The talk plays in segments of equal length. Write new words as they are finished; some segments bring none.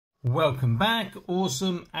Welcome back,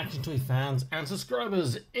 awesome Action Toy fans and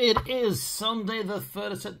subscribers. It is Sunday the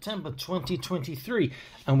 3rd of September 2023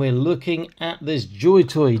 and we're looking at this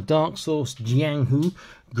JoyToy Dark Source Jianghu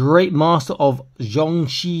Great Master of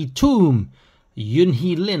Zongshi Tomb,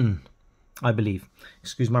 Yunhe Lin, I believe.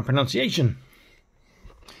 Excuse my pronunciation.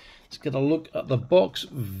 Let's get a look at the box.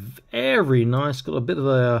 Very nice, got a bit of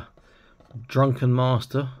a Drunken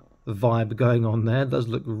Master vibe going on there. It does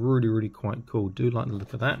look really quite cool. Do like the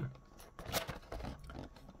look of that.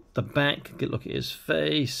 The back, get a look at his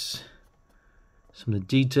face, some of the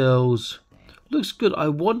details. Looks good. I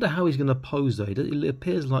wonder how he's going to pose though. It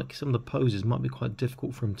appears like some of the poses might be quite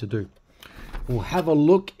difficult for him to do. We'll have a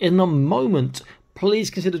look in a moment.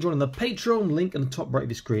 Please consider joining the Patreon, link in the top right of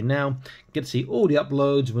your screen now. Get to see all the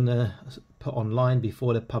uploads when they're put online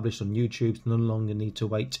before they're published on YouTube. So no longer need to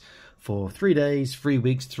wait for 3 days, 3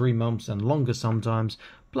 weeks, 3 months and longer sometimes.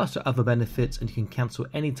 Plus there are other benefits, and you can cancel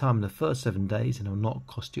any time in the first 7 days and it will not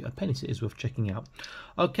cost you a penny, so it is worth checking out.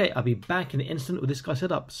 Okay, I'll be back in an instant with this guy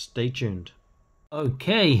set up. Stay tuned.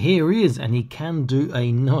 Okay, here he is, and he can do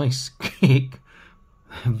a nice kick.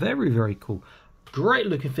 Very cool. Great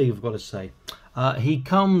looking figure, I've got to say. He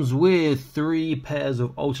comes with 3 pairs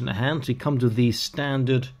of alternate hands. He comes with the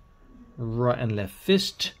standard right and left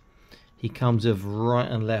fist. He comes with right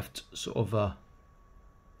and left sort of a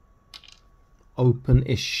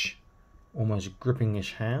open-ish, almost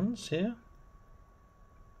gripping-ish hands here.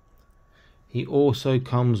 He also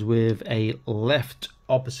comes with a left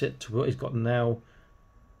opposite to what he's got now,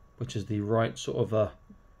 which is the right sort of a,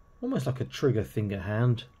 almost like a trigger finger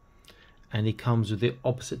hand. And he comes with the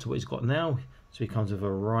opposite to what he's got now. So he comes with a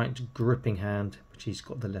right gripping hand, which he's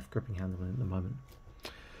got the left gripping hand on at the moment.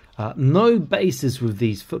 No bases with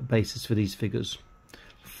these foot bases for these figures.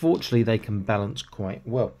 Fortunately, they can balance quite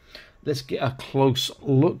well. Let's get a close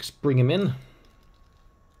look. Let's bring him in.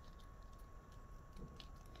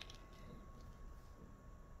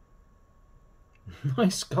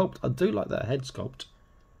 Nice sculpt. I do like that head sculpt.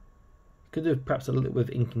 Could do perhaps a little bit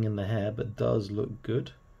of inking in the hair, but does look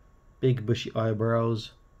good. Big bushy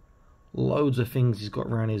eyebrows. Loads of things he's got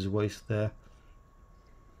around his waist there.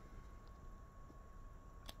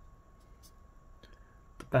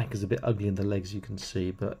 The back is a bit ugly in the legs, you can see,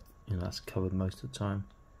 but you know that's covered most of the time.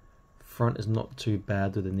 Front is not too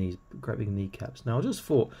bad with the knees, great big kneecaps. Now I just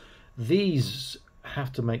thought these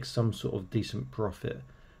have to make some sort of decent profit,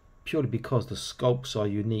 purely because the sculpts are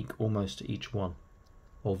unique almost to each one.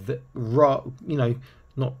 Or you know,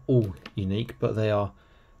 not all unique, but they are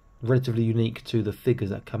relatively unique to the figures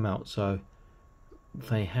that come out, so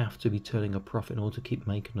they have to be turning a profit in order to keep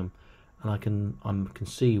making them. And I can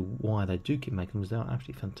see why they do keep making them, because they are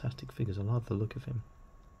absolutely fantastic figures. I love the look of him.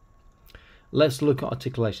 Let's look at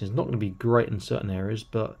articulation. It's not going to be great in certain areas,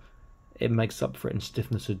 but it makes up for it in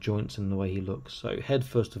stiffness of joints and the way he looks. So head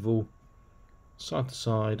first of all, side to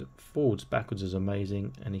side, forwards, backwards is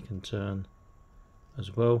amazing, and he can turn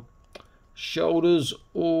as well. Shoulders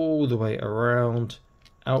all the way around.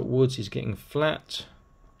 Outwards he's getting flat.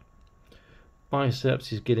 Biceps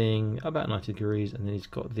he's getting about 90 degrees, and then he's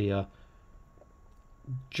got the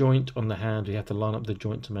joint on the hand. You have to line up the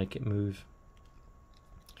joint to make it move.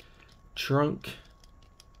 Trunk,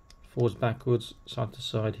 forwards, backwards, side to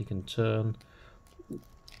side, he can turn.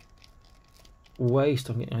 Waist,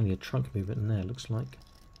 I'm getting only a trunk movement in there, looks like.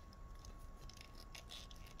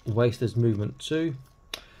 Waist, there's movement too.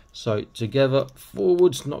 So together,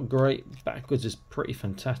 forwards not great, backwards is pretty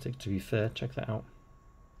fantastic to be fair, check that out.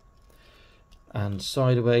 And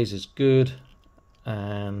sideways is good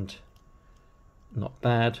and not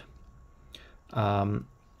bad.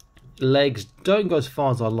 Legs don't go as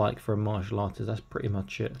far as I like for a martial artist. That's pretty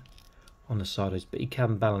much it on the sideways, but he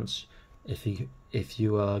can balance if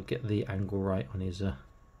you get the angle right on his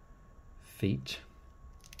feet.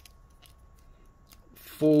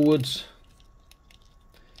 Forwards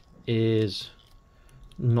is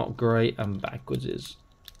not great, and backwards is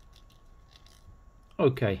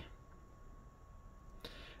okay.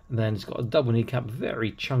 And then he's got a double kneecap,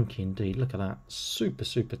 very chunky indeed. Look at that, super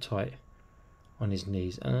tight on his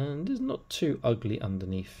knees, and it's not too ugly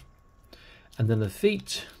underneath. And then the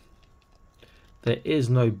feet, there is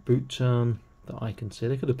no boot turn that I can see.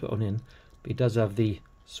 They could have put on in, but he does have the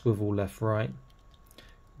swivel left right.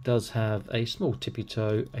 He does have a small tippy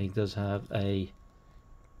toe, and he does have a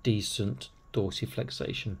decent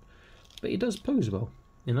dorsiflexation, but he does pose well,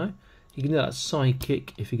 you know. You can do that side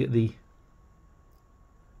kick if you get the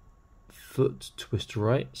foot twist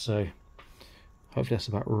right, so hopefully that's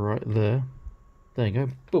about right there. There you go,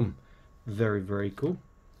 boom. Very cool.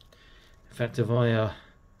 In fact, if I let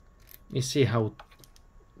me see how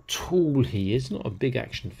tall he is. Not a big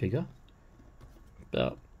action figure,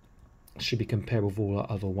 but should be comparable with all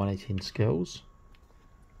our other 118 scales.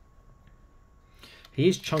 He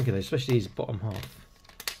is chunky though, especially his bottom half.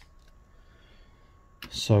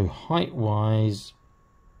 So height wise,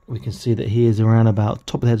 we can see that he is around about,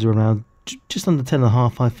 top of the heads are around just under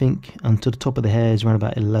 10.5, I think, and to the top of the hair is around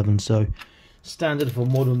about 11. So standard for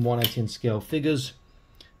modern 118 scale figures.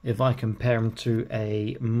 If I compare him to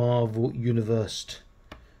a Marvel Universe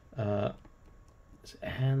Hand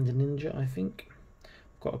Ninja, I think.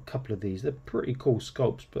 I've got a couple of these. They're pretty cool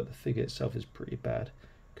sculpts, but the figure itself is pretty bad.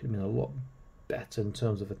 Could have been a lot better in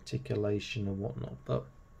terms of articulation and whatnot. But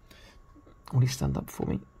will he stand up for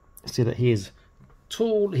me? See that he is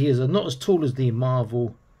tall. He is not as tall as the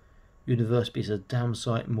Marvel Universe, but he's a damn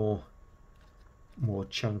sight more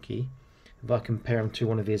chunky. If I compare him to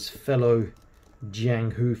one of his fellow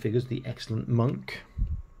Jianghu figures, the Excellent Monk,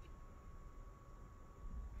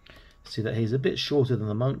 see that he's a bit shorter than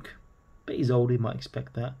the monk, but he's old, you might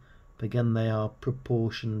expect that. But again, they are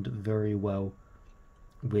proportioned very well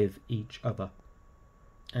with each other.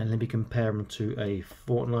 And let me compare them to a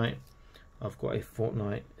Fortnite. I've got a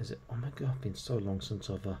Fortnite. Is it? Oh my god, it's been so long since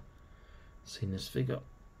I've seen this figure.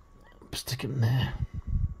 Stick him there.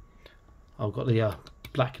 I've got the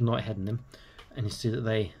black knight head in him, and you see that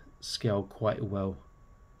they scale quite well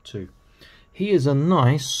too. He is a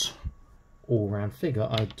nice all-round figure,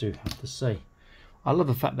 I do have to say. I love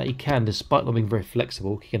the fact that he can, despite not being very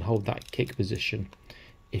flexible, he can hold that kick position.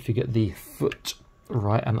 If you get the foot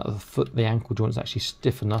right, and at the foot, the ankle joint is actually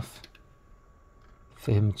stiff enough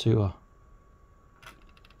for him to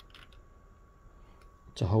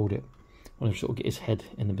hold it. I want to sort of get his head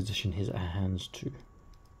in the position, his hands too.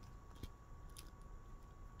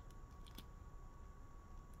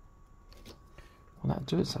 Will that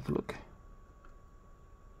do it? Let's have a look.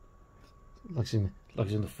 Like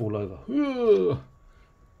he's in the fall over.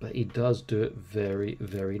 But he does do it very,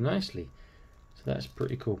 very nicely. So that's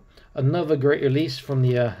pretty cool. Another great release from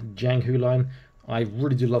the Jianghu line. I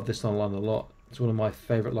really do love this line a lot. It's one of my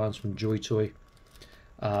favourite lines from JoyToy.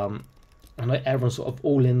 I know everyone's sort of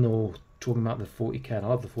all in or talking about the 40k, and I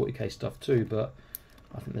love the 40k stuff too, but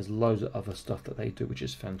I think there's loads of other stuff that they do which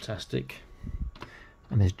is fantastic.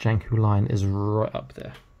 And this Jianghu line is right up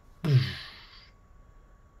there.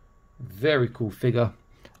 Very cool figure.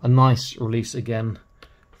 A nice release again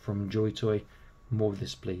from JoyToy. More of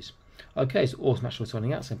this, please. Okay, so awesome. Actually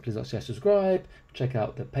signing out. So please like, share, subscribe. Check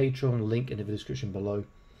out the Patreon link in the description below.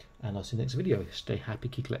 And I'll see you next video. Stay happy,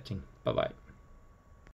 keep collecting. Bye bye.